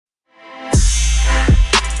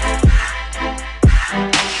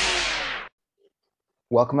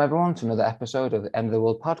Welcome everyone to another episode of the End of the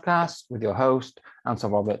World podcast with your host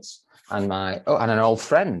Anton Roberts and and an old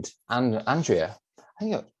friend and Andrea.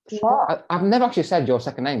 I've never actually said your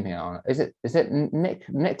second name here. Is it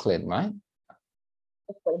Nicklin, right?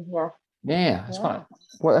 Yeah. Yeah,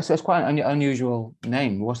 it's quite an unusual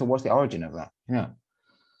name. What's the origin of that? Yeah.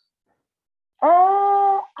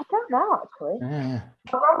 I don't know actually. Yeah.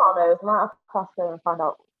 My grandma knows. I might have to ask her and find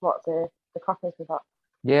out what the crack is with that.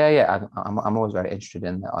 Yeah. I'm always very interested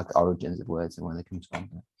in the origins of words and where they come from.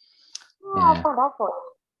 I'll find out for you.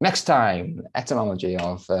 Next time, etymology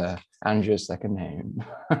of Andrew's second name.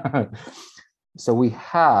 So we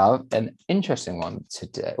have an interesting one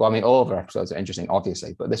today. Well, I mean, all of our episodes are interesting,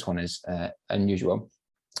 obviously, but this one is unusual.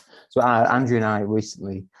 So Andrew and I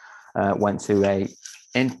recently went to a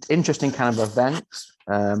interesting kind of event.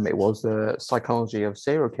 It was the psychology of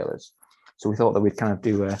serial killers. So we thought that we'd kind of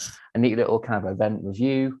do a neat little kind of event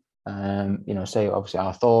review. Say obviously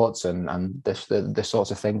our thoughts and the sorts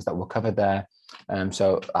of things that were covered there.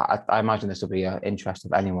 So I imagine this will be of interest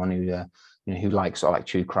of anyone who likes sort of like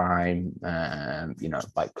true crime,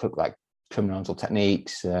 like criminal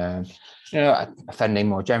techniques, offending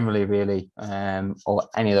more generally, really, or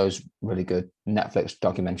any of those really good Netflix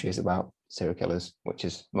documentaries about serial killers, which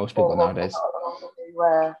is most people nowadays.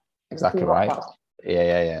 Exactly right.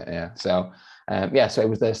 Yeah. So, so it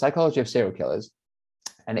was the psychology of serial killers,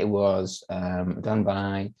 and it was done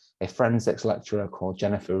by a forensics lecturer called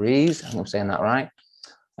Jennifer Rees. I think I'm saying that right.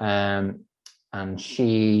 And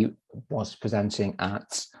she was presenting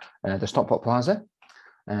at the Stockport Plaza.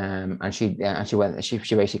 And she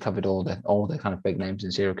basically covered all the kind of big names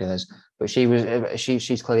in serial killers, but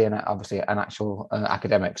she's clearly obviously an actual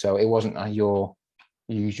academic, so it wasn't your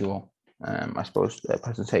usual I suppose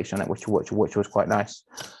presentation on it, which was quite nice.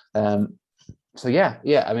 So yeah.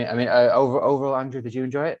 I mean, overall, Andrew, did you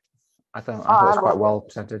enjoy it? I thought it was quite well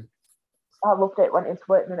presented. I loved it. Went into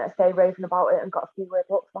work the next day raving about it and got a few weird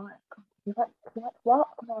looks. Like, you like what?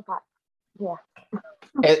 And I was like,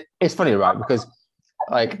 yeah. It's funny, right? Because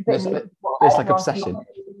like there's like obsession.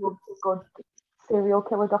 Good serial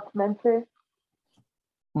killer documentary.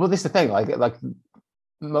 Well, this is the thing. Like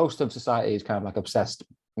most of society is kind of like obsessed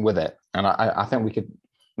with it, and I think we could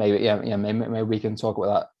maybe we can talk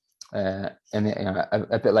about that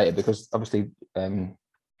a bit later, because obviously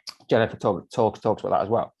Jennifer talks about that as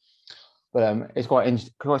well. But it's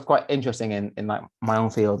quite interesting in like my own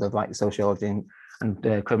field of like sociology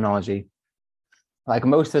and criminology. Like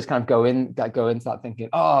most of us kind of go into that thinking,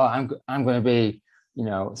 oh, I'm going to be,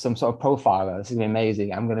 some sort of profiler. This is going to be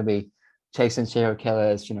amazing. I'm going to be chasing serial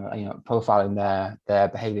killers, profiling their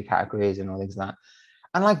behavior categories and all things like that.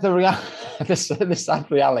 And like the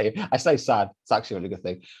sad reality, I say sad, it's actually a really good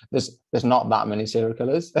thing. There's not that many serial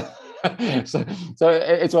killers. so it's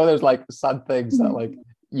one of those like sad things that like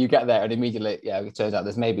you get there and immediately, it turns out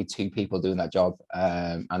there's maybe 2 people doing that job,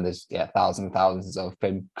 and there's thousands and thousands of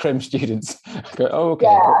crim students. Go, oh, okay.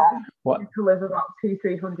 Yeah, what to live about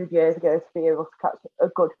 200-300 years ago to be able to catch a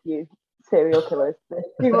good few serial killers. There's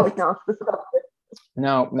too much now to discuss it.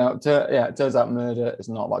 No, it turns out murder is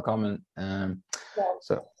not that common.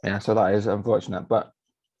 So that is unfortunate, but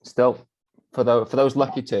still, for those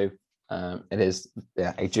lucky 2, it is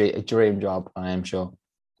a dream job, I am sure.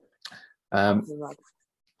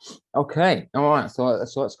 Okay, all right. So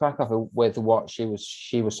let's crack off with what she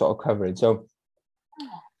was sort of covering. So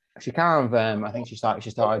she kind of I think she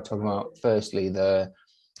started talking about firstly the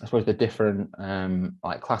different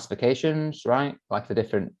like classifications, right? Like the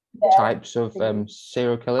different types of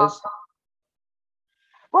serial killers.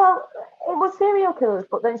 Well, it was serial killers,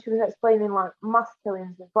 but then she was explaining like mass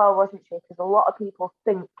killings as well, wasn't she? Because a lot of people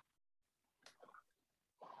think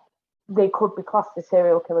they could be classed as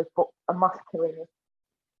serial killers, but a mass killing is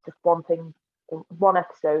just one thing. In one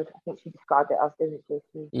episode, I think she described it as, didn't she?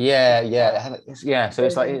 Yeah. So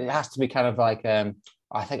it's like it has to be kind of like I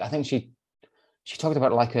think she talked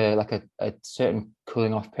about like a certain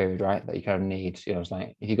cooling off period, right? That you kind of need. It's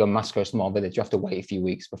like if you go massacre a small village, you have to wait a few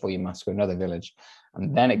weeks before you massacre another village,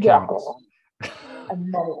 and then it counts.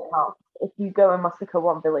 And then it counts. If you go and massacre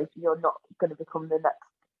one village, you're not going to become the next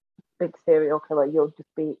big serial killer. You'll just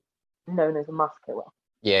be known as a mass killer.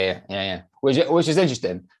 Yeah. Which is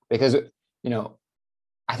interesting because I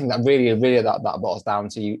think that really that boils down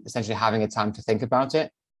to you essentially having a time to think about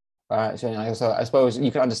it. So I suppose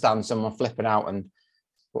you can understand someone flipping out and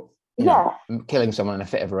killing someone in a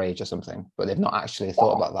fit of rage or something, but they've not actually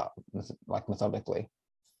thought about that like methodically.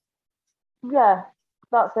 Yeah,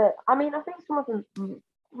 that's it. I mean, I think some of them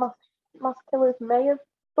mass killers may have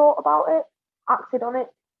thought about it, acted on it,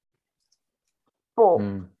 but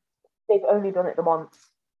they've only done it the once.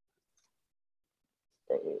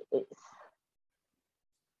 it's.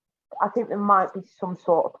 I think there might be some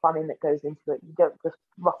sort of planning that goes into it. You don't just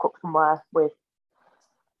rock up somewhere with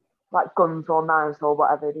like guns or knives or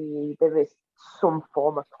whatever. There is some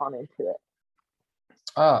form of planning to it.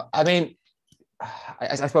 Oh, I mean,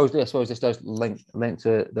 I suppose this does link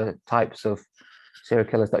to the types of serial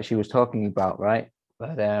killers that she was talking about, right?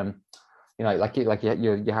 But you know,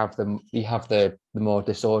 you have the more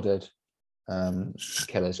disordered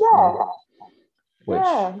killers, which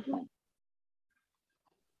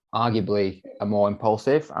arguably are more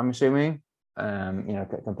impulsive, I'm assuming. You know,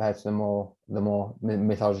 compared to the more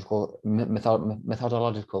methodical.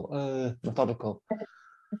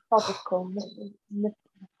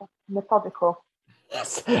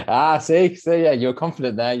 See, yeah, you're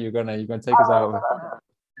confident there. You're gonna take us out of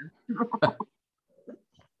it.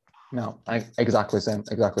 No, exactly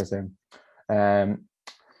the same.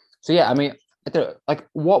 So yeah, I mean, like,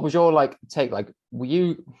 what was your take? Like, were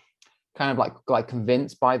you kind of like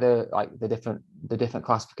convinced by the different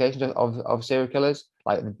classifications of serial killers?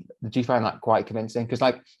 Like, did you find that quite convincing? Because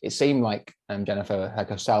like it seemed like Jennifer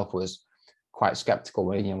herself was quite skeptical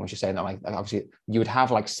when she's saying that, like obviously you would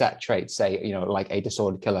have like set traits, say, you know, like a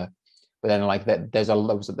disordered killer, but then like they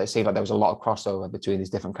seemed like there was a lot of crossover between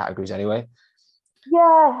these different categories anyway.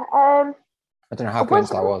 Yeah. I don't know how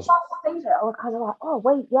convinced I was. I was kind of like, oh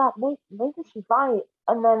wait, yeah, maybe she's right.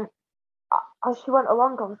 And then as she went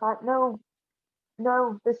along, I was like, no,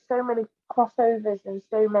 there's so many crossovers and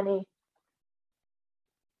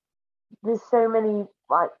there's so many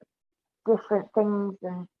like different things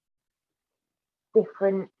and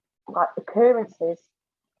different like occurrences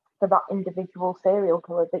for that individual serial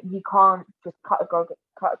killer that you can't just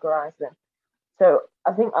categorize them. So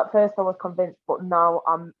I think at first I was convinced, but now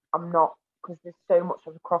I'm not, because there's so much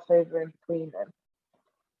of a crossover in between them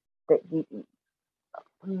that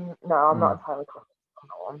I'm not entirely confident on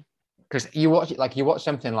that one. Because you watch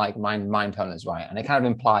something like Mindhunters, right? And it kind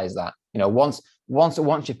of implies that, you know, once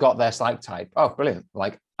you've got their psych type, oh brilliant.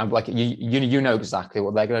 Like I'm like you know exactly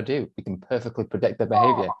what they're gonna do. You can perfectly predict their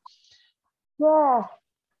behavior. Yeah.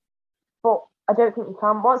 But I don't think you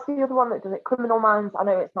can. What's the other one that does it? Criminal Minds. I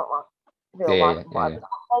know it's not like real life. Yeah.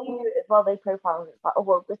 As well, they profile and it's like, oh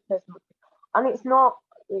well, this person, and it's not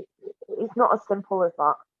as simple as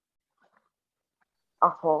that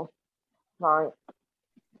at all. Like,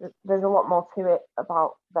 there's a lot more to it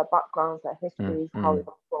about their backgrounds, their histories, how it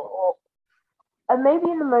was brought up. And maybe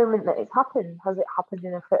in the moment that it's happened, has it happened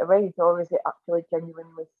in a fit of rage, or is it actually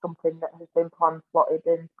genuinely something that has been planned, plotted,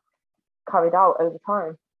 and carried out over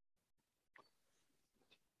time?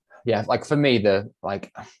 Yeah, like for me, the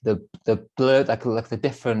blur, like the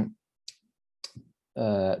different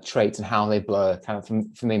traits and how they blur, kind of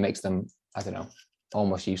for me makes them, I don't know,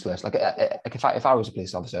 almost useless. Like if I was a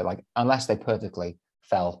police officer, like unless they perfectly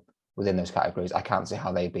fell within those categories, I can't see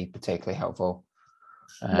how they'd be particularly helpful.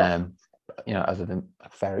 You know, other than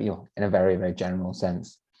very, you know, in a very, very general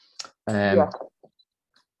sense.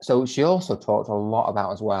 So she also talked a lot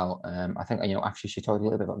about as well. I think, you know, actually she talked a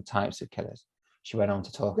little bit about the types of killers. She went on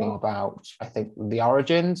to talking about, I think, the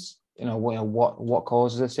origins. You know, what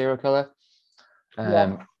causes a serial killer.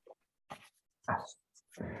 Yeah,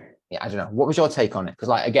 I don't know. What was your take on it? Because,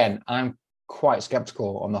 like, again, I'm quite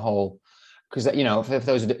skeptical on the whole. Because, you know, if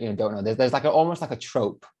those who don't know, there's like almost like a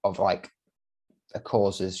trope of like a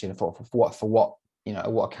causes, you know, for what you know,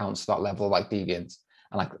 what accounts for that level of like deviance.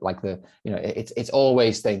 And like the, you know, it's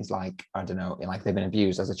always things like, I don't know, like they've been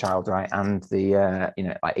abused as a child, right? And the you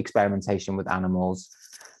know, like experimentation with animals,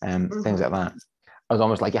 things like that. I was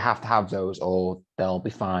almost like, you have to have those or they'll be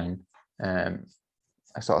fine. That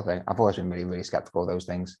sort of thing. I've always been really, really skeptical of those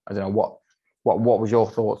things. I don't know what was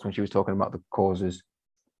your thoughts when she was talking about the causes?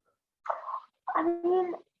 I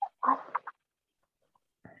mean,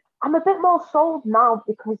 I'm a bit more sold now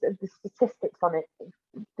because of the statistics on it.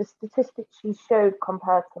 The statistics she showed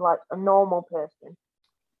compared to like a normal person,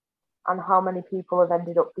 and how many people have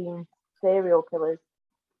ended up being serial killers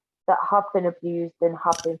that have been abused and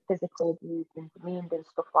have been physically abused and demeaned and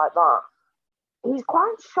stuff like that. It's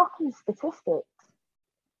quite shocking statistics.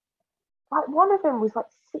 Like, one of them was like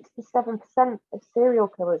 67% of serial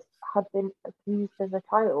killers had been abused as a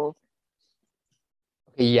child.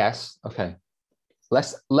 Yes. Okay.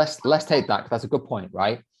 Let's take that, because that's a good point,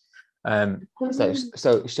 right?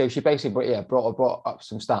 So she basically brought up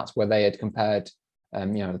some stats where they had compared, you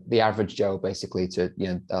know, the average Joe basically to, you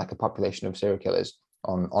know, like a population of serial killers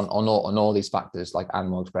on all these factors, like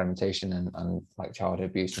animal experimentation and like childhood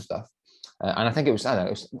abuse and stuff. And I think it was, I don't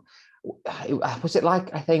know, was it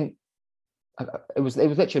like, I think it was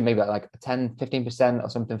literally maybe like 10-15% or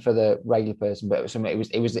something for the regular person, but it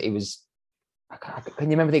was Can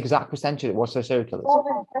you remember the exact percentage it was for serial killers? More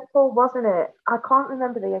than triple, wasn't it? I can't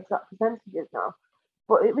remember the exact percentages now,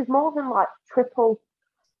 but it was more than like triple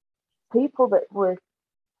people that were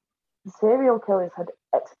serial killers had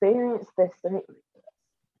experienced this, and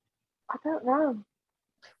I don't know.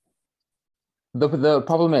 The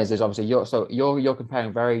problem is obviously you're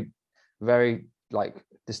comparing very, very like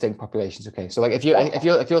distinct populations. Okay, so like if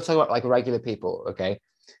you're talking about like regular people, okay,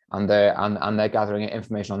 and they're gathering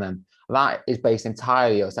information on them, that is based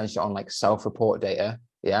entirely essentially on like self-report data,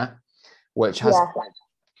 yeah, which has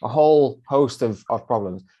a whole host of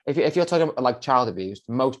problems. If you're talking about like child abuse,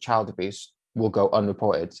 most child abuse will go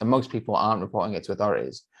unreported, so most people aren't reporting it to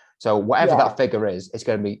authorities. So whatever that figure is, it's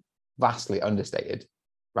going to be vastly understated,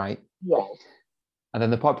 right? Yeah. And then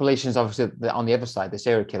the population is obviously on the other side, the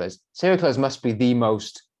serial killers. Serial killers must be the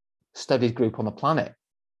most studied group on the planet.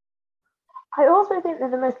 I also think they're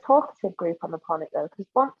the most talkative group on the planet, though, because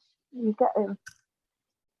once you get them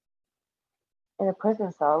in a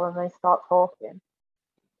prison cell and they start talking,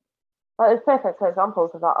 like, there's perfect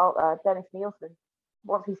examples of that out there. Dennis Nielsen,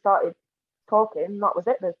 once he started talking, that was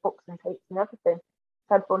it. There's books and tapes and everything.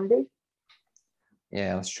 Ted Bundy.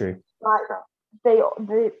 Yeah, that's true. Like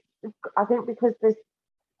I think because there's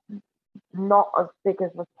not as big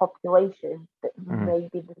as a population, that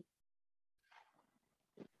maybe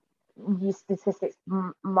your statistics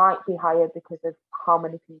might be higher because of how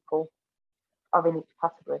many people are in each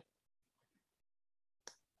category.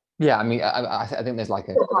 Yeah, I mean, I think there's like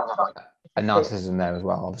a narcissism there as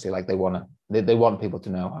well. Obviously, like they want people to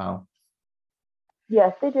know how.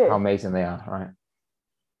 Yes, they do. How amazing they are, right?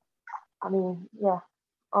 I mean, yeah,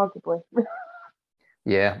 arguably.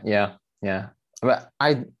 yeah. But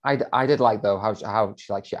I did like though how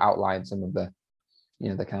she outlined some of the,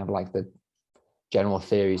 the kind of like the general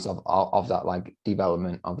theories of that like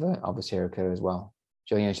development of the serial killer as well.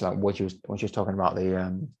 So she like when she was talking about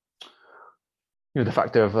the the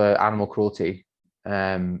factor of animal cruelty.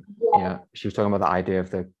 She was talking about the idea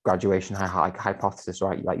of the graduation hypothesis,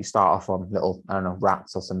 right? Like you start off on little, I don't know,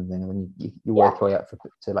 rats or something, and then you work your way up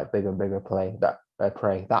to like bigger and bigger prey. That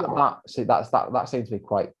seems to be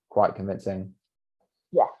quite convincing.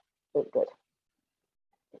 Yeah, it did.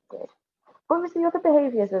 What was the other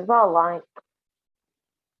behaviours as well, like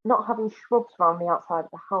not having shrubs around the outside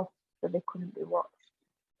of the house so they couldn't be watched?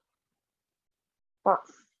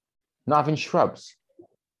 That's not having shrubs.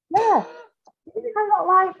 Yeah,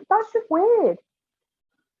 like that's just weird.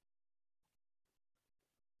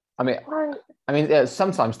 I mean,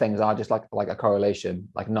 sometimes things are just like a correlation,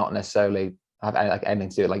 like not necessarily have anything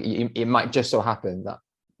to do. Like it might just so happen that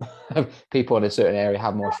people in a certain area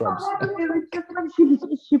have more shrubs. It was just when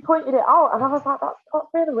she pointed it out, and I was like, that's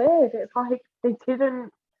really weird. It's like they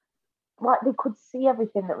didn't, like they could see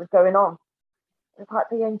everything that was going on. It's like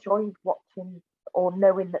they enjoyed watching or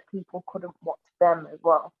knowing that people couldn't watch them as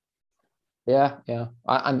well. Yeah.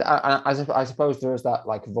 I suppose there is that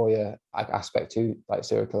like voyeur aspect to like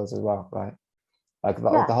serial killers as well, right? Like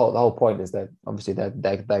the whole point is that obviously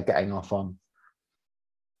they're getting off on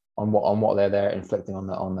what they're inflicting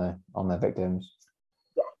on their victims.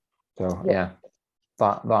 Yeah. So yeah,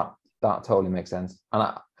 that totally makes sense,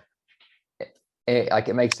 and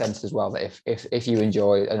it makes sense as well that if you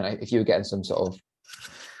enjoy, I don't know, if you're getting some sort of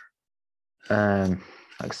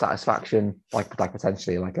like satisfaction, like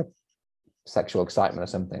potentially like a sexual excitement or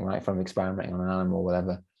something, right, from experimenting on an animal or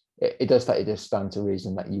whatever, it does stand to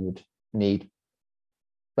reason that you would need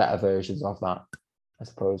better versions of that, I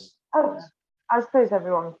suppose. I suppose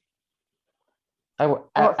everyone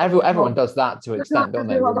does that to an extent, don't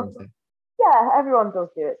they? Yeah, everyone does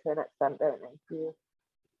do it to an extent, don't they?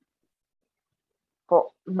 But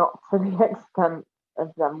not to the extent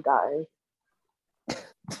of them guys.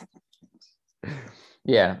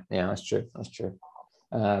 Yeah, that's true.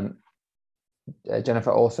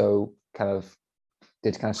 Jennifer also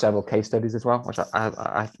did several case studies as well, which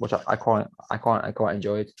I quite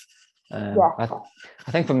enjoyed. I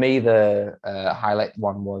think for me the highlight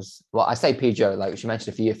one was, well, I say Pedro, like she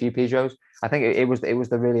mentioned a few Pedros. I think it was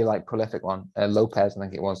the really like prolific one, Lopez, I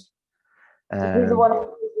think it was. Who's the one in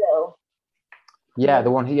Brazil? Yeah,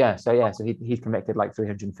 the one. So he's convicted like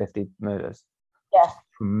 350 murders. Yeah,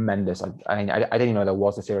 tremendous. I mean, I didn't even know there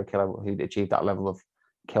was a serial killer who achieved that level of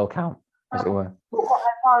kill count, as it were. But what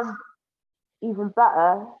I found even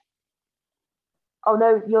better. Oh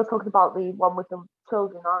no, you're talking about the one with the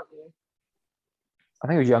children, aren't you? I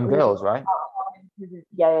think it was young girls, right?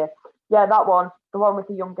 Yeah, that one, the one with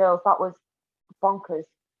the young girls, that was bonkers,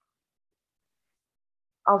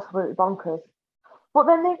 absolutely bonkers. But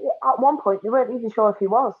then at one point they weren't even sure if he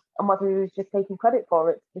was and whether he was just taking credit for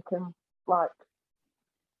it to become like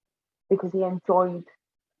because he enjoyed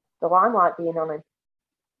the limelight being on him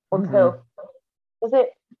until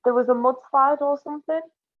there was a mudslide or something,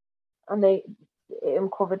 and it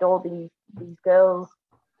uncovered all these girls.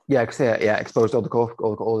 Yeah, because exposed all the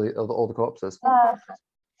corpses.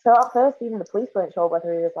 So at first, even the police weren't sure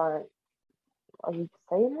whether he was like, "Are you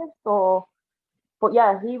saying this?" or, but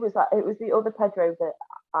yeah, he was. It was the other Pedro that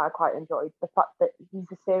I quite enjoyed, the fact that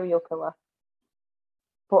he's a serial killer,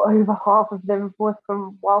 but over half of them were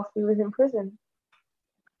from whilst he was in prison.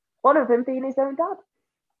 One of them being his own dad.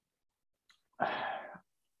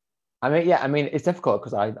 I mean, it's difficult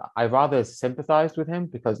because I rather sympathized with him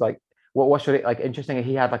because like what should it like interesting?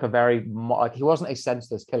 He had like a very like he wasn't a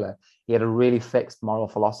senseless killer. He had a really fixed moral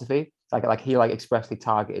philosophy. Like he like expressly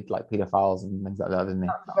targeted like pedophiles and things like that, didn't he?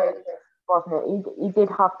 That's very true, wasn't it? He did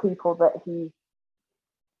have people that he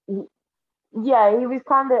he was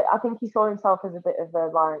kind of. I think he saw himself as a bit of a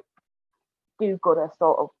like do-gooder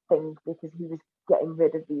sort of thing because he was getting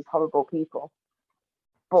rid of these horrible people.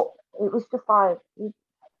 But it was just like he's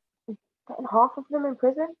getting half of them in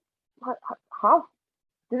prison. Like how?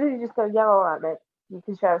 Did he just go, yeah, all right, mate, you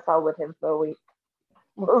can share a cell with him for a week.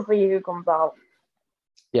 We'll see who comes out.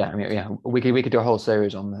 Yeah, I mean, yeah, we could do a whole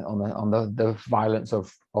series on the violence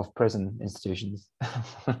of prison institutions.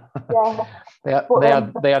 Yeah,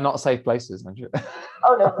 they are not safe places, aren't you?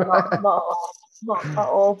 Oh no, they're not at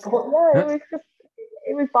all. But yeah,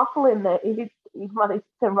 it was baffling that he managed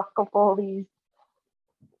to rack up all these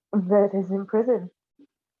murders in prison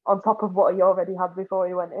on top of what he already had before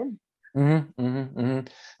he went in. I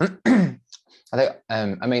think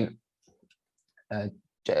I mean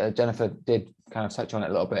Jennifer did kind of touch on it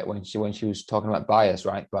a little bit when she was talking about bias,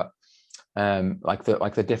 right? But like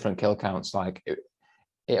the different kill counts, like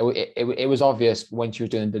it was obvious when she was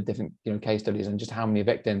doing the different case studies and just how many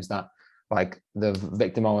victims that like the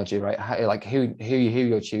victimology, right? How, like who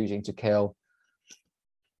you're choosing to kill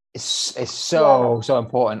is so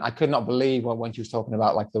important. I could not believe when she was talking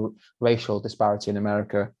about like the racial disparity in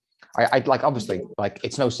America. I like obviously like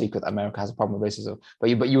it's no secret that America has a problem with racism, but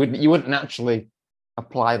you wouldn't naturally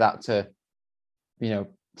apply that to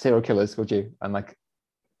serial killers, would you? And like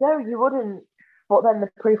no, you wouldn't. But then the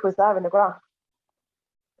proof was there in the graph.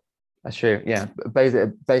 That's true. Yeah,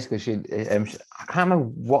 basically, she I can't remember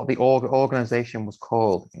what the organization was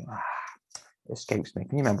called. It escapes me.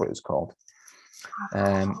 Can you remember what it was called?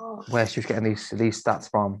 Where she was getting these stats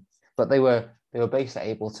from, but they were basically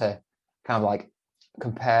able to kind of like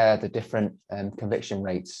compare the different conviction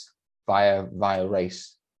rates via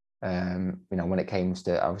race. When it came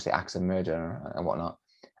to obviously acts of murder and whatnot,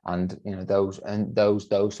 and those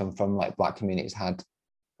from like Black communities had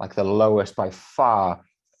like the lowest by far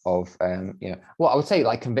of well, I would say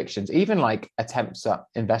like convictions, even like attempts at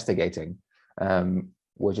investigating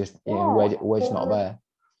were just were just not there.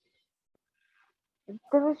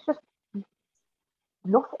 There was just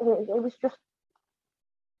nothing. It was just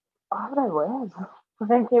I don't know words. I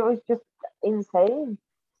think it was just insane.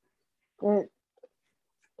 It's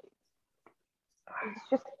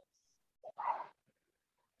just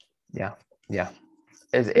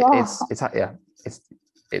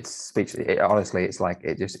it's speechless. Honestly, it's like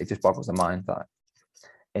it just boggles the mind that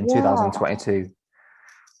in 2022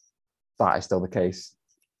 that is still the case.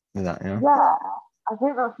 Yeah, I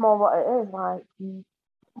think that's more what it is. Like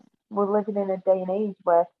we're living in a day and age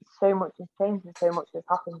where so much has changed and so much has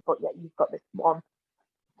happened, but yet you've got this one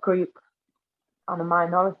group and a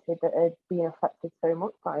minority that are being affected so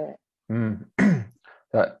much by it.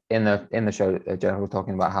 So in the show, Jennifer was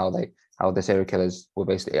talking about how the serial killers were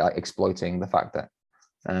basically like exploiting the fact that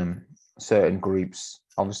certain groups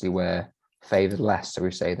obviously were favored less, so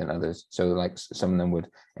we say, than others. So like some of them would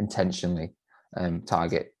intentionally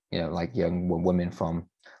target like young women from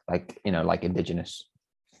like like indigenous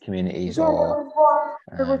communities. There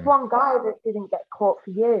was one guy that didn't get caught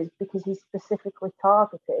for years because he specifically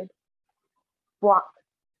targeted Black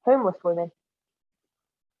homeless women.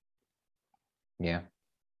 Yeah.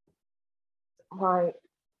 Like,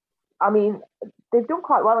 I mean, they've done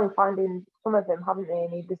quite well in finding some of them, haven't they?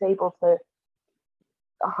 And he was able to,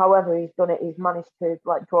 however he's done it, he's managed to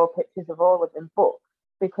like draw pictures of all of them. But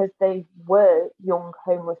because they were young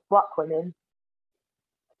homeless Black women,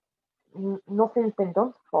 nothing's been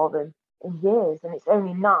done for them in years, and it's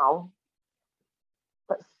only now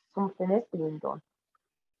that something is being done.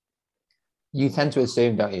 You tend to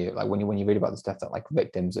assume, don't you, like when you read about the stuff, that like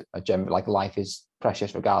victims are generally like life is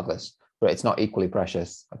precious regardless, but it's not equally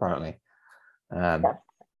precious apparently. And to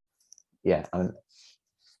be honest,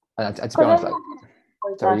 like,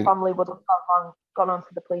 their family would have gone on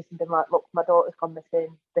to the police and been like, "Look, my daughter's gone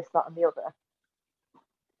missing, this, that, and the other."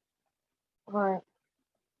 Right.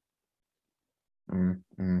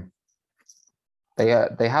 They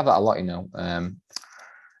have that a lot,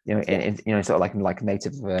 sort of like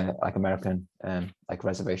Native like American like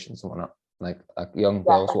reservations and whatnot. Like young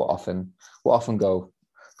girls will often go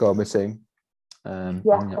missing. And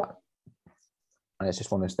it's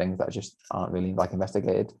just one of those things that just aren't really like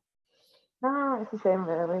investigated. No, it's a shame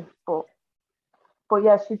really, but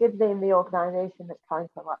yeah, she did name the organisation that's trying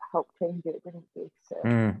to like help change it, didn't she? So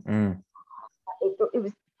it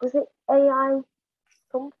was it AI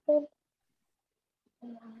something?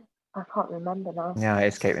 I can't remember now. Yeah,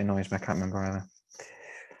 it's escaping noise, but I can't remember either.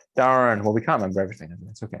 Darn. Well, we can't remember everything.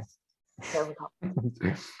 It's okay. No, we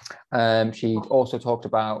can't. She also talked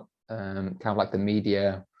about kind of like the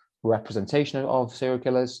media representation of serial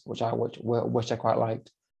killers, which I quite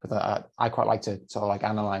liked, because I quite like to sort of like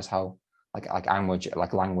analyze how like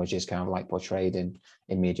language is kind of like portrayed in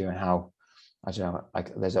media, and how, I don't know,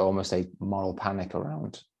 like there's almost a moral panic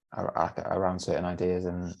around certain ideas,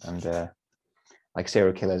 and like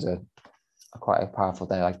serial killers are quite a powerful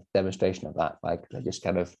demonstration of that. Like they just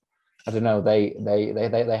kind of, I don't know, they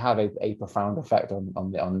have a profound effect on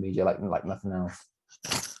media like nothing else.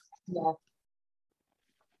 Yeah,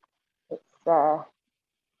 it's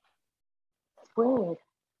weird.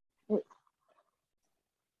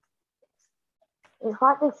 It's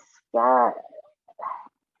like this scare.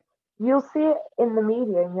 You'll see it in the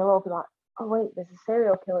media, and you'll all be like, "Oh wait, there's a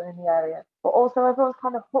serial killer in the area." But also, everyone's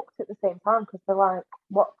kind of hooked at the same time because they're like,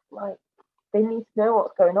 "What?" Like they need to know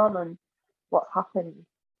what's going on and what's happened.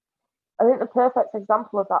 I think the perfect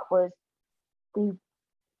example of that was the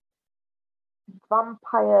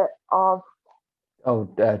vampire of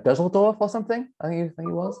Dusseldorf or something. I think he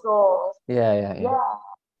was. Yeah.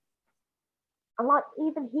 And like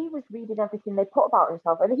even he was reading everything they put about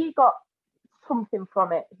himself, and he got something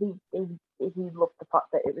from it. He loved the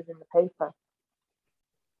fact that it was in the paper.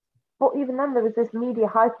 But even then, there was this media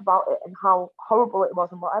hype about it and how horrible it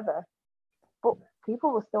was and whatever. But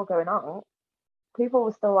people were still going out. People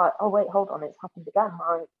were still like, "Oh wait, hold on, it's happened again!"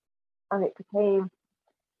 Right? And it became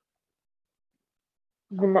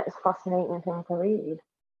the next fascinating thing to read.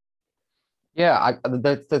 Yeah,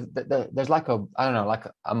 there's like a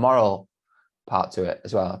moral part to it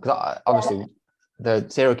as well, because obviously the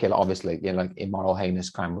serial killer, obviously, like immoral, heinous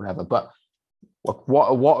crime, whatever. But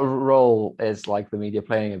what role is like the media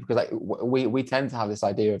playing it? Because like we tend to have this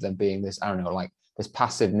idea of them being this, I don't know, like this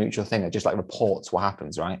passive, neutral thing that just like reports what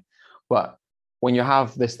happens, right? But when you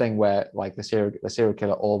have this thing where like the serial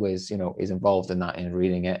killer always, is involved in that, in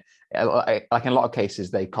reading it, like in a lot of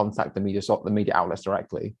cases, they contact the media outlets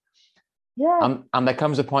directly. Yeah. And there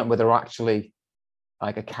comes a point where they're actually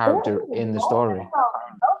like a character in the story.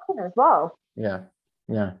 As well. Yeah.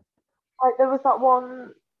 Like there was that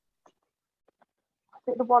one, I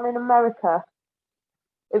think the one in America.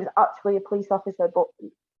 It was actually a police officer, but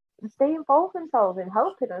they involved themselves in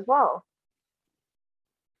helping as well.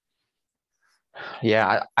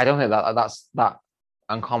 Yeah, I don't think that's that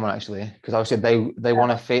uncommon actually, because obviously they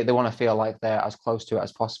want to feel like they're as close to it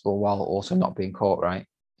as possible while also not being caught, right?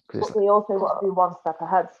 But they also want to be one step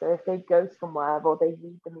ahead. So if they go somewhere or they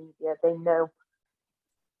read the media, they know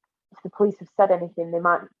if the police have said anything, they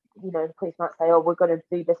might, the police might say, "Oh, we're going to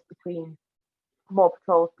do this between more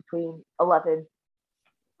patrols between 11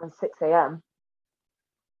 and 6 a.m."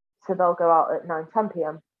 So they'll go out at 9-10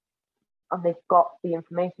 p.m. and they've got the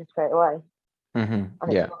information straight away. And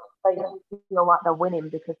they feel like they're winning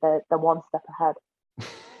because they're one step ahead.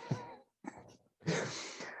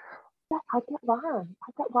 Yeah, I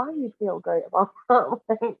get why you feel great about that.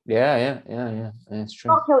 Yeah, it's true.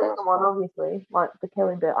 Not killing someone, obviously, like the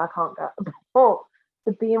killing bit I can't get, but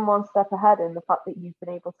to being one step ahead and the fact that you've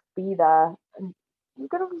been able to be there, and you're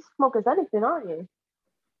gonna be smug as anything, aren't you?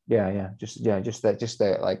 Just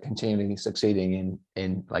that like continually succeeding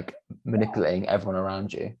in like manipulating everyone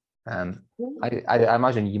around you. I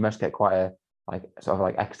imagine you must get quite a like sort of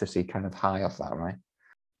like ecstasy kind of high off that, right?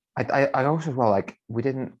 I also, well, like we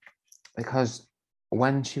didn't, because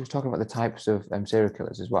when she was talking about the types of serial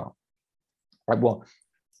killers as well, like, well,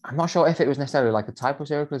 I'm not sure if it was necessarily like the type of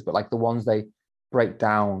serial killers, but like the ones they break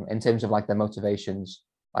down in terms of like their motivations,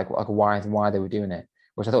 like why they were doing it,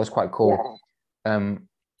 which I thought was quite cool. So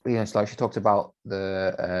like she talked about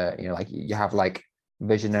the like you have like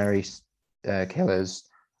visionary killers,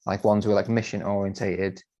 like ones who are like mission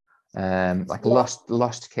orientated, like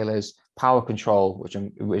lust killers, power control, which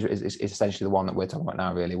is essentially the one that we're talking about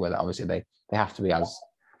now, really, where obviously they have to be as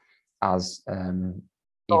evolved,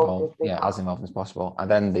 as involved as possible. And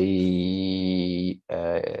then the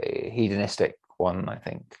hedonistic one, I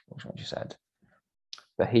think, which one you said.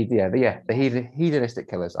 The hedonistic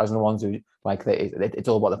killers, as in the ones who like it's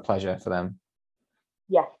all about the pleasure for them.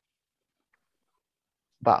 Yeah.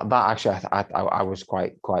 That actually, I was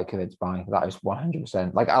quite convinced by. That is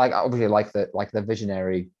 100%. Like, I like, obviously like the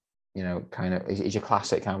visionary, you know, kind of is your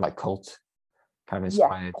classic kind of like cult, kind of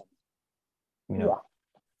inspired, you know,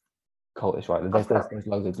 cultish, right? There's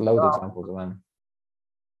loads of examples of them.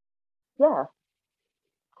 Yeah.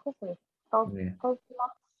 Of course. Yeah.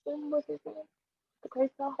 Was his name? The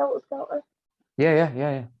Grace Helter Skelter? Yeah.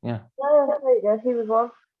 Yeah, there you go. He was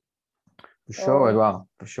one. For sure, as well.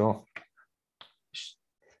 For sure.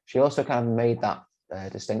 She also kind of made that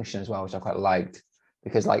distinction as well, which I quite liked,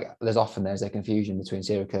 because like there's a confusion between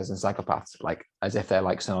serial killers and psychopaths, like as if they're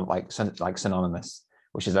like synonymous,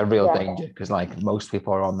 which is a real danger, because like most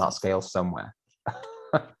people are on that scale somewhere.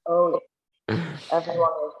 Oh, everyone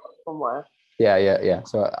is somewhere. Yeah.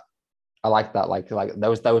 So I like that. Like there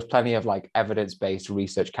was plenty of like evidence-based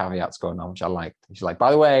research caveats going on, which I liked. She's like,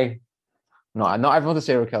 by the way, not everyone's a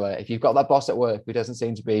serial killer. If you've got that boss at work who doesn't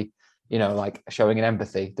seem to be, you know, like showing an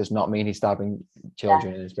empathy, does not mean he's stabbing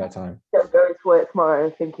children in his spare time. Don't go to work tomorrow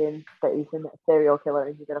thinking that he's a serial killer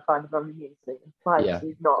and you're going to find him on the news soon. Like,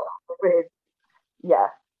 she's not. Yeah.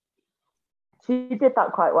 She did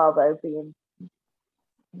that quite well, though, being,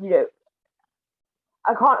 you know,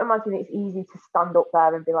 I can't imagine it's easy to stand up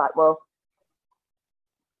there and be like, well,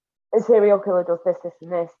 a serial killer does this, this,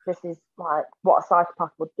 and this. This is like what a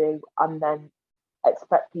psychopath would do, and then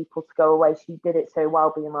expect people to go away. She did it so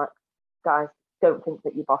well, being like, guys, don't think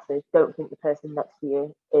that your boss is, don't think the person next to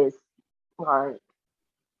you is like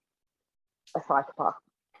a psychopath.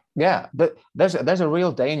 Yeah, but there's a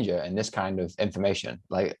real danger in this kind of information.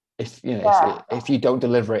 Like if you know if you don't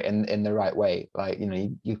deliver it in the right way, like you know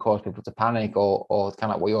you cause people to panic or kind of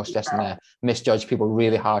like what you're stressing there, misjudge people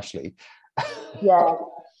really harshly. Yeah,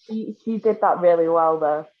 she did that really well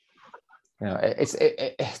though. You know, it's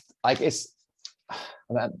I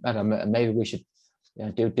don't know, maybe we should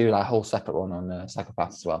do like a whole separate one on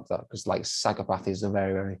psychopaths as well, because like psychopathy is a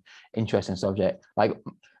very, very interesting subject. Like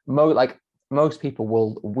most people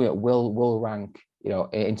will rank, you know,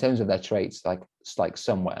 in terms of their traits, like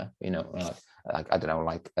somewhere, you know, like I don't know,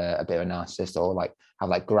 like a bit of a narcissist, or like have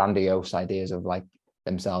like grandiose ideas of like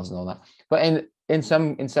themselves and all that. But in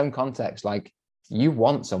some contexts, like you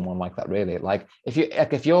want someone like that, really. Like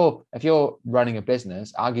if you're running a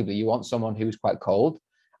business, arguably you want someone who's quite cold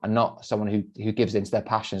and not someone who gives into their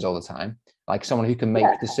passions all the time. Like someone who can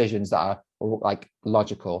make decisions that are like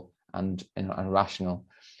logical and rational.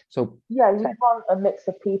 So yeah, you want a mix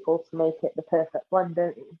of people to make it the perfect blend,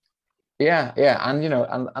 don't you? Yeah, and you know,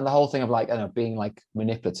 and the whole thing of like, you know, being like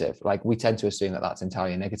manipulative. Like we tend to assume that that's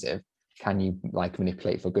entirely negative. Can you like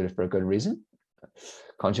manipulate for a good reason?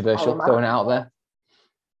 Controversial, throwing it out there.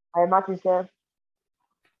 I imagine so.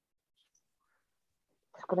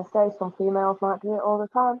 Just gonna say, some females might do it all the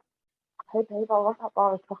time. Hey babe, I want that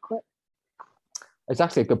bar of chocolate. It's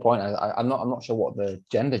actually a good point. I'm not sure what the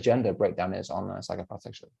gender breakdown is on psychopaths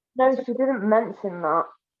actually. No, she didn't mention that,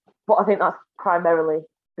 but I think that's primarily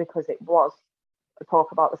because it was a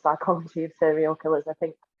talk about the psychology of serial killers. I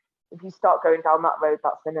think if you start going down that road,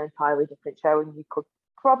 that's an entirely different show, and you could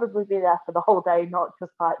probably be there for the whole day, not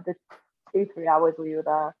just like the 2-3 hours we were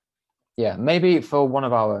there. Yeah, maybe for one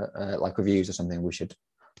of our like reviews or something, we should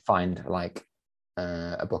find like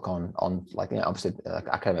a book on like, you know, obviously like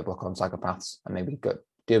academic book on psychopaths, and maybe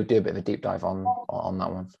do a bit of a deep dive on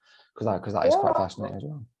that one, because that is quite fascinating as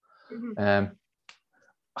well. Mm-hmm.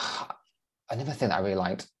 Another thing that I really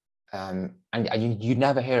liked, and you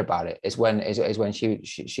never hear about it, is when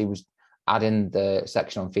she was adding the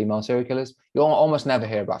section on female serial killers. You almost never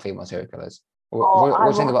hear about female serial killers. What do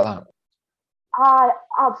you think about that? I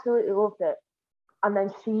absolutely loved it. And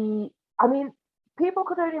then people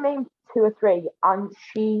could only name 2 or 3, and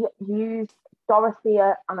she used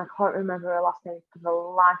Dorothea, and I can't remember her last name for the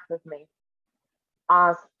life of me,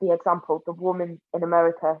 as the example, the woman in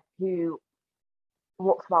America who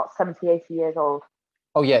looks about 70, 80 years old.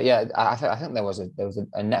 Oh yeah. I think there was a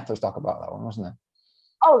Netflix doc about that one, wasn't there?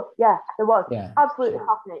 Oh yeah, there was. Yeah, absolutely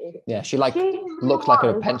fascinating. Yeah, she looks like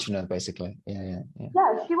a pensioner basically. Yeah.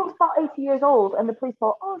 Yeah, she looks about 80 years old, and the police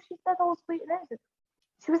thought, oh, she's dead old, sweet and innocent.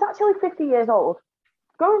 She was actually 50 years old.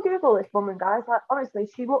 Go and Google this woman, guys. Like, honestly,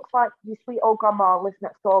 she looks like your sweet old grandma lives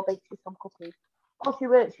next door, bakes you some cookies. Oh, she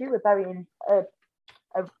was burying a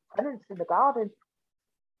tenants in the garden.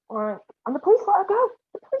 And the police let her go.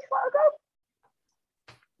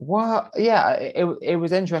 Well, yeah, it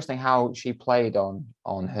was interesting how she played on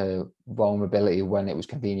her vulnerability when it was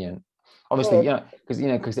convenient. Obviously,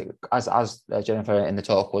 because as Jennifer in the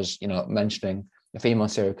talk was, you know, mentioning, the female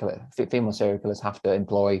serial killers have to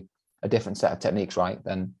employ a different set of techniques, right,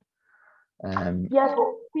 than Yeah,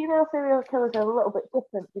 but female serial killers are a little bit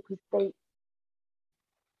different because they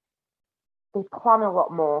plan a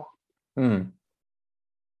lot more.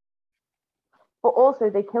 But also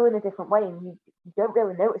they kill in a different way, and you don't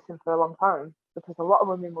really notice them for a long time because a lot of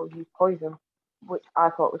women will use poison, which I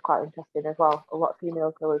thought was quite interesting as well. A lot of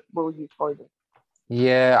female killers will use poison.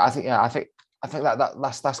 Yeah, I think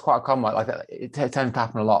that's quite common. Like it tends to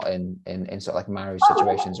happen a lot in sort of like marriage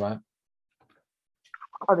situations, right?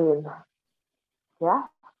 I mean, yeah.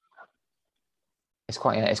 It's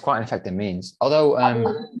quite an effective means. Although, I mean,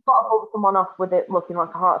 if you've got to hold someone off with it looking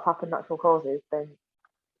like a heart attack and natural causes, then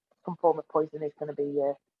some form of poison is going to be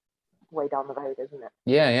way down the road, isn't it?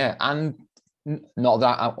 Yeah, and not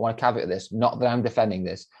that I want to caveat this, not that I'm defending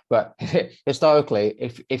this, but historically,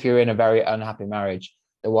 if you're in a very unhappy marriage,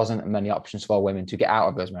 there wasn't many options for women to get out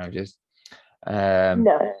of those marriages. No.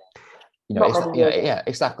 Yeah,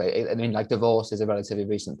 exactly. I mean, like divorce is a relatively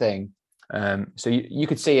recent thing. So you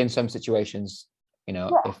could see in some situations,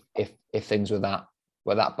 if things were that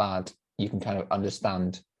bad, you can kind of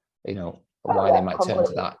understand, why they might turn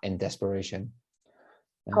to that in desperation.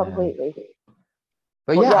 Completely.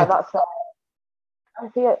 But yeah, that's. I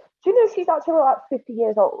see it. Do you know she's actually like 50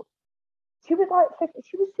 years old? She was like 50.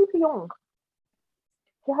 She was super young.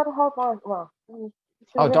 She had a hard life. Well,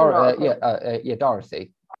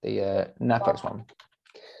 Dorothy, the Netflix one.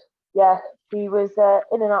 Yeah, she was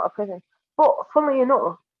in and out of prison. But funnily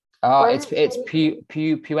enough, it's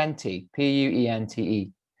Puente,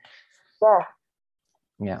 Puente.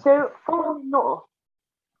 Yeah. So funnily enough,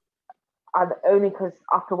 and only because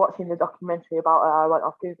after watching the documentary about her, I went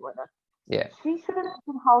off Googling her. Yeah. She shouldn't have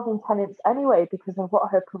been housing tenants anyway because of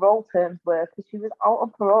what her parole terms were, because she was out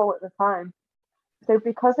on parole at the time. So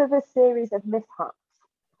because of a series of mishaps,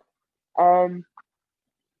 and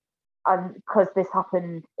because this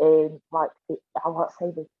happened in like the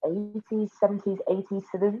 80s, 70s, 80s,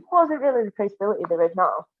 so there wasn't really the traceability there is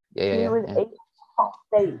now. She was 8 top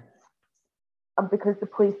states, and because the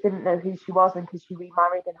police didn't know who she was and because she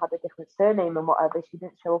remarried and had a different surname and whatever, she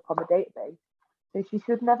didn't show up on the database. So she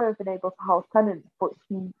should never have been able to house tenants, but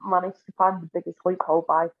she managed to find the biggest loophole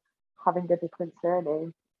by having a different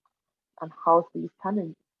surname and house these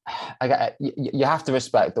tenants. You have to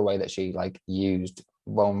respect the way that she used,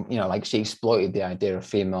 like she exploited the idea of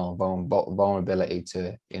female vulnerability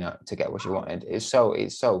to get what she wanted. It's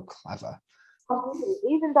so clever.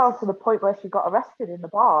 Even down to the point where she got arrested in the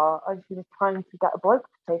bar and she was trying to get a bloke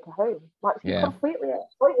to take her home. Like she completely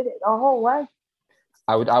exploited it the whole way.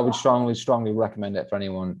 I would strongly recommend it for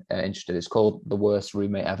anyone interested. It's called The Worst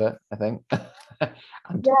Roommate Ever, I think.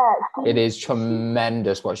 It is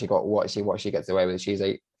tremendous what she gets away with. She's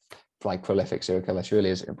a prolific serial killer. She really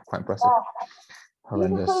is quite impressive.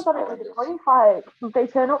 Horrendous. Even on it with the police, like they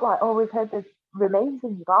turn up like, oh, we've heard there's remains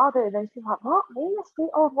in your garden, and then she's like, what? Me, a sweet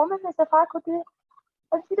old woman, as if I could do it.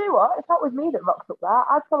 And you know what? If that was me that rocked up there,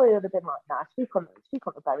 I'd probably have been like, nah, she couldn't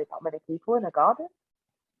have buried that many people in a garden.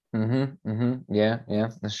 Yeah,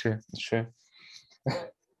 that's true. It's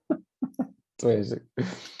This is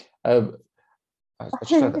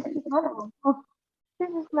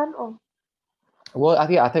mental. Well, I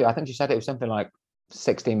think she said it was something like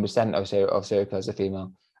 16% of serial killers are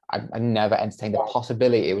female. I never entertained the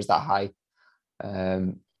possibility it was that high,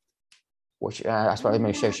 which I suppose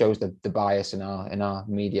maybe shows the bias in our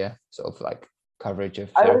media sort of coverage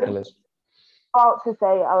of serial killers. About to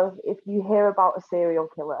say, if you hear about a serial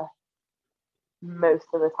killer, most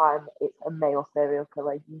of the time it's a male serial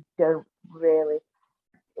killer. You don't really.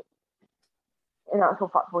 In actual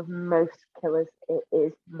fact, with most killers, it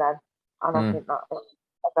is men, and I think that's a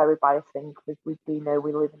very biased thing because we do know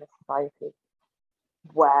we live in a society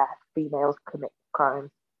where females commit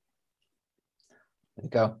crimes. There you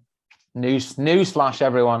go. News flash,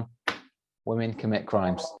 everyone. Women commit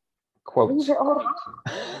crimes. Quotes.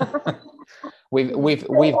 We've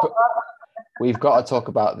got to talk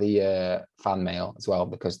about the fan mail as well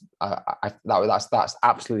because that's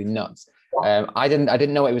absolutely nuts. I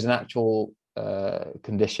didn't know it was an actual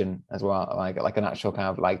condition as well, like an actual kind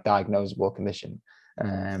of diagnosable condition.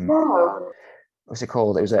 What's it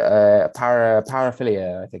called? It was a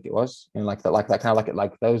paraphilia, I think it was. Like that kind of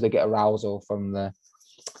like those that get arousal from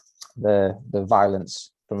the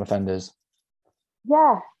violence from offenders.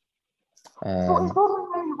 Yeah. So it's also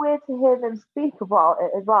really weird to hear them speak about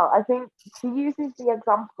it as well. I think she uses the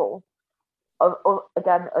example of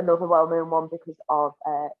again, another well-known one because of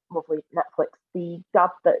lovely Netflix, the dad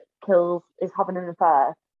that is having an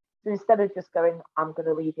affair. So instead of just going, I'm going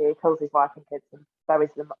to leave you, he kills his wife and kids and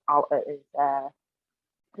buries them out at his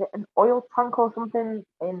an oil tank or something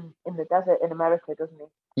in the desert in America, doesn't he?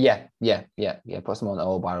 Yeah. Put some on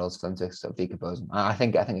oil barrels for them to sort of decompose them. I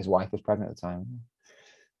think his wife was pregnant at the time.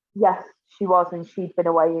 Yes, she was, and she'd been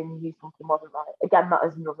away and knew something wasn't right. Again, that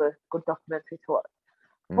is another good documentary to watch.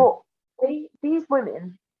 But these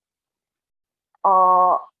women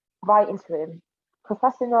are writing to him,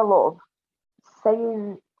 professing their love,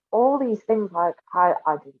 saying all these things like, I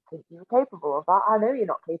didn't think you were capable of that. I know you're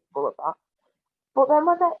not capable of that. But then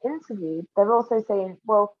when they're interviewed, they're also saying,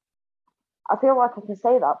 well, I feel like I can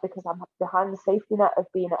say that because I'm behind the safety net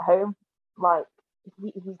of being at home. Like,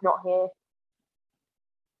 he's not here.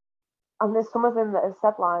 And there's some of them that have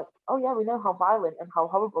said, like, oh, yeah, we know how violent and how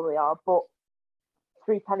horrible they are, but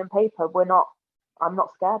through pen and paper, I'm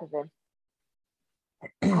not scared of him.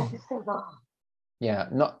 I just think that. Yeah,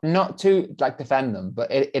 not to like defend them,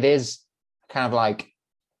 but it is kind of like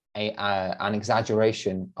an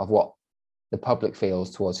exaggeration of what the public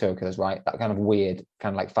feels towards serial killers, right? That kind of weird,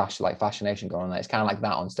 kind of like fascination going on there. It's kind of like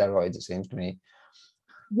that on steroids, it seems to me.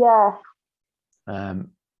 Yeah.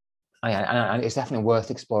 And it's definitely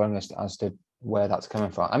worth exploring as to where that's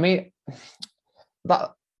coming from. I mean,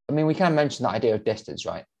 we kind of mentioned that idea of distance,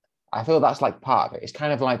 right? I feel that's like part of it. It's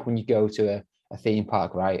kind of like when you go to a theme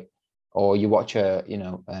park, right? Or you watch like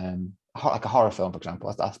a horror film, for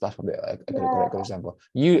example. That's probably a good example.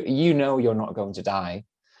 You know you're not going to die,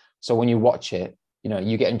 so when you watch it,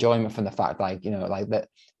 you get enjoyment from the fact, like like that.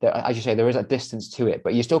 As you say, there is a distance to it,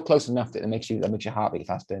 but you're still close enough that it makes your heart beat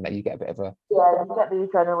faster, and that you get a bit of a you get the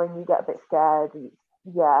adrenaline, you get a bit scared.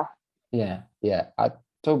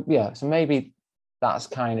 So maybe that's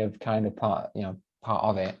kind of part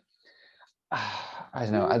of it. I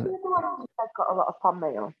don't know. I've got a lot of fan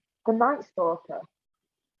mail. The Night Stalker.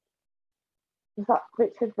 Is that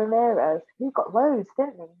Richard Ramirez? He got loads,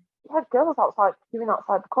 didn't he? He had girls outside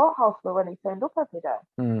the courthouse for when he turned up every day.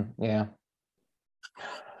 Yeah.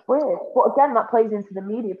 Weird. But again, that plays into the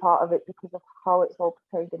media part of it because of how it's all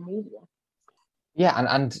portrayed in media. Yeah,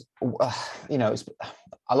 and it's,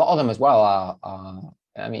 a lot of them as well are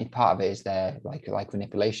I mean, part of it is their like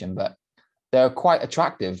manipulation, but they're quite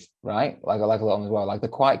attractive, right? Like a lot of them as well. Like they're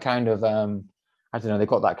quite kind of I don't know, they've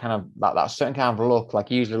got that kind of that certain kind of look,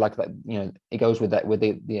 like usually like that, it goes with that, with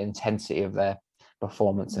the intensity of their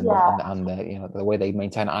performance and the way they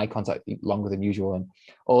maintain eye contact longer than usual, and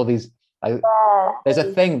all these there's a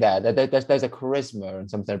thing there's a charisma and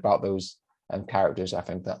something about those characters, I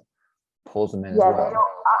think, that pulls them in as well. They don't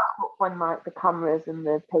act up when like the cameras and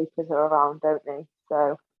the papers are around, don't they?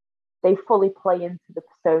 So they fully play into the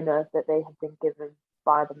persona that they have been given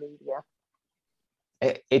by the media.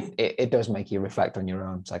 It does make you reflect on your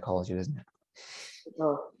own psychology, doesn't it? It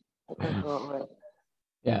does.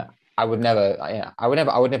 Yeah, I would never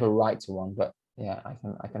write to one, but yeah,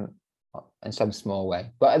 I can in some small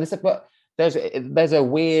way. But there's a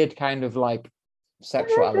weird kind of like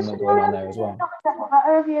sexual element going on there as well.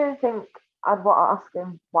 If you think I'd want to ask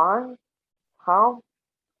him why, how,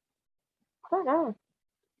 I don't know.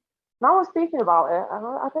 Now I'm speaking about it,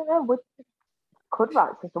 I don't know. Could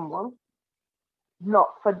write to someone, not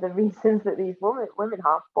for the reasons that these women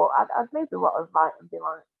have, but I'd maybe want to write and be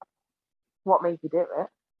like, "What made you do it?"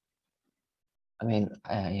 I mean,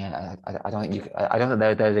 I don't think I don't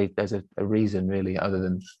think there's a reason really, other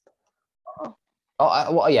than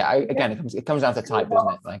again, it comes down to type,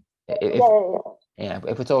 doesn't it? Like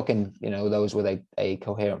if we're talking, those with a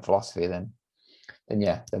coherent philosophy, then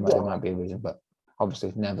yeah, there might be a reason, but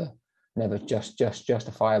obviously never just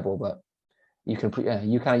justifiable. But you can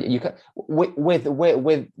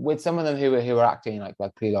with some of them who are acting like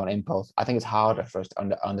purely on impulse. I think it's harder for us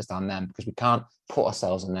to understand them, because we can't put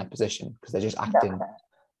ourselves in their position, because they're just acting.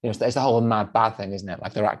 It's the whole mad bad thing, isn't it?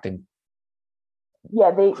 Like they're acting.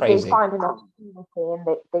 Yeah, they find an opportunity and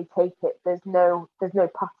they take it. There's no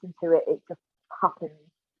pattern to it. It just happens.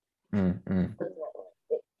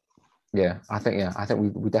 Yeah, I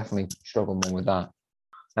think we definitely struggle more with that.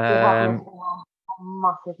 Massive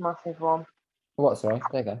one. What? Sorry,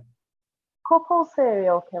 there you go. Couple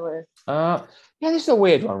serial killers. Yeah, this is a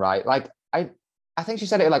weird one, right? Like I think she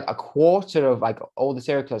said it like a quarter of like all the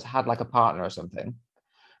serial killers had like a partner or something.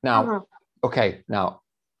 Now, okay, now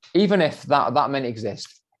even if that many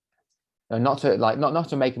exist, not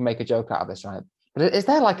to make a joke out of this, right? But is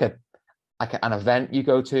there like an event you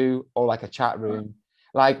go to, or like a chat room,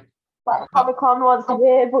 like Comic-Con once a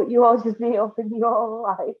year, but you all just meet up and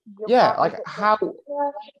you're like, how?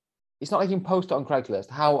 It's not like you can post it on Craigslist.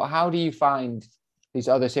 How do you find these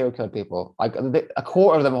other serial killer people? Like a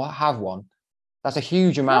quarter of them will have one. That's a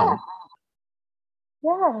huge amount.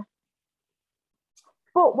 Yeah.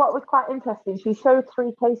 But what was quite interesting, she showed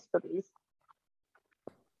 3 case studies,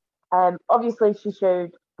 Obviously, she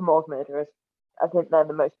showed the Moors murderers. I think they're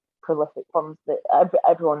the most prolific ones that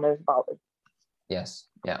everyone knows about. Yes,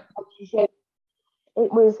 yeah. She showed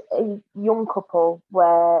it was a young couple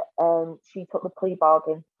where she took the plea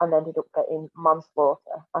bargain and ended up getting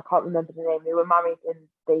manslaughter. I can't remember the name. They were married and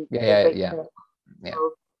they raped her. Yeah.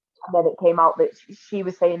 And then it came out that she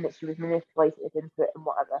was saying that she was manipulated into it and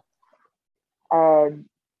whatever.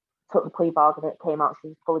 Took the plea bargain, it came out she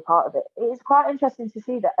was fully part of it. It's quite interesting to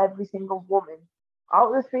see that every single woman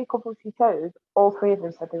out of the 3 couples she chose, all 3 of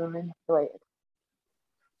them said they were manipulated.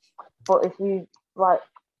 But if you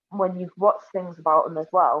when you've watched things about them as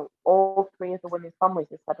well, all 3 of the women's families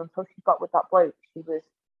have said until she got with that bloke, she was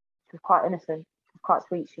quite innocent, she was quite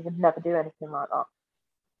sweet, she would never do anything like that.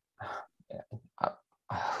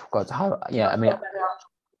 God, I mean,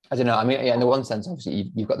 I don't know. I mean, in the one sense,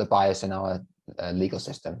 obviously, you've got the bias in our legal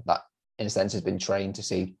system that, in a sense, has been trained to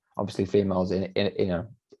see obviously females in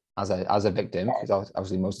as a victim, because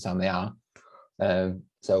obviously most of the time they are.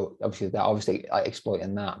 So obviously they're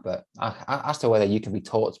exploiting that. But as to whether you can be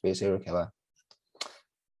taught to be a serial killer,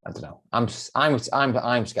 I don't know. I'm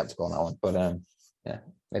skeptical on that one. But yeah,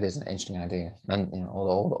 it is an interesting idea, and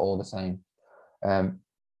all the same.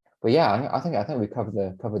 But yeah, I think we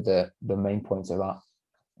covered the main points of that.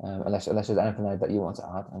 Unless there's anything there that you want to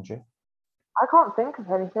add, Andrew. I can't think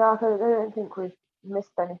of anything. I don't think we've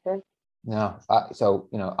missed anything. No, so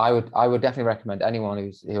I would definitely recommend anyone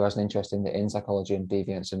who has an interest in psychology and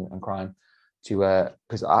deviance and crime to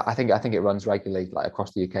because I think it runs regularly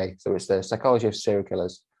across the UK. So it's the Psychology of Serial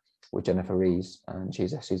Killers with Jennifer Rees, and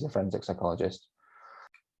she's a forensic psychologist.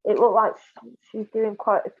 It looked like she's doing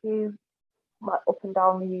quite a few up and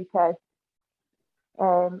down the UK.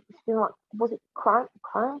 She's doing was it Crime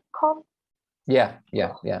Con? Yeah.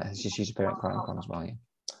 She's appearing at Crime Con as well.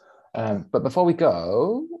 Yeah. But before we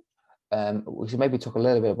go, we should maybe talk a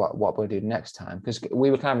little bit about what we'll do next time, because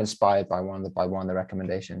we were kind of inspired by one of the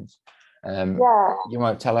recommendations. You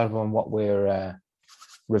want to tell everyone what we're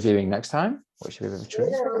reviewing next time? What should we review?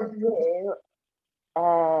 We're going to review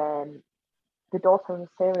The Daughter of a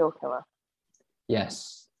Serial Killer.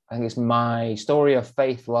 Yes, I think it's My Story of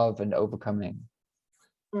Faith, Love, and Overcoming.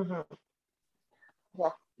 Mm-hmm.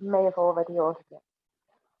 Yeah, may have already ordered it.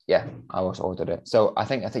 Yeah, I also ordered it. So I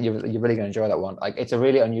think you're really going to enjoy that one. It's a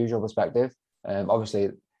really unusual perspective.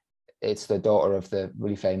 Obviously, it's the daughter of the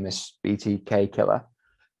really famous BTK killer,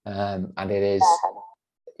 and it is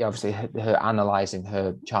obviously her analyzing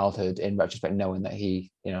her childhood in retrospect, knowing that he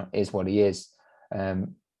is what he is. So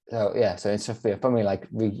it's from a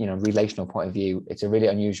relational point of view, it's a really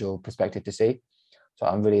unusual perspective to see. So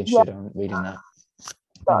I'm really interested in reading that.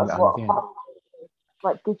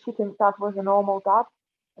 Did she think Dad was a normal dad?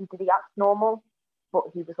 And did he act normal? But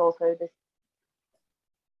he was also this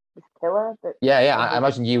killer. I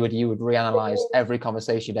imagine you would reanalyze every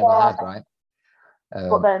conversation you'd ever had, right?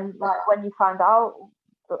 But then, when you find out,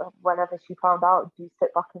 whenever she found out, do you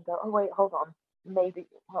sit back and go, "Oh wait, hold on, maybe."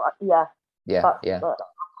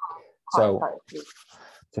 So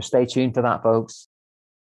stay tuned for that, folks.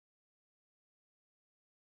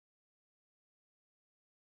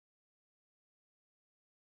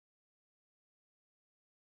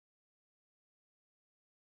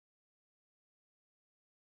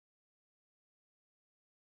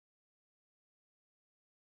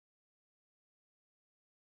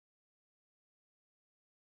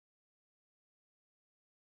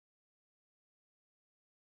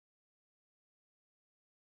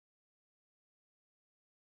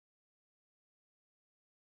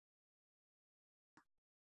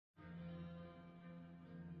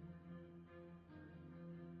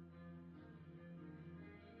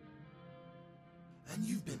 And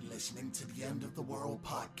you've been listening to the End of the World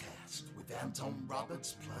podcast with Anton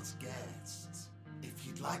Roberts plus guests. If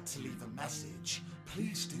you'd like to leave a message,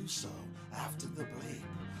 please do so after the bleep.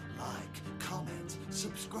 Like, comment,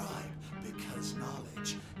 subscribe, because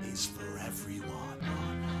knowledge is for everyone.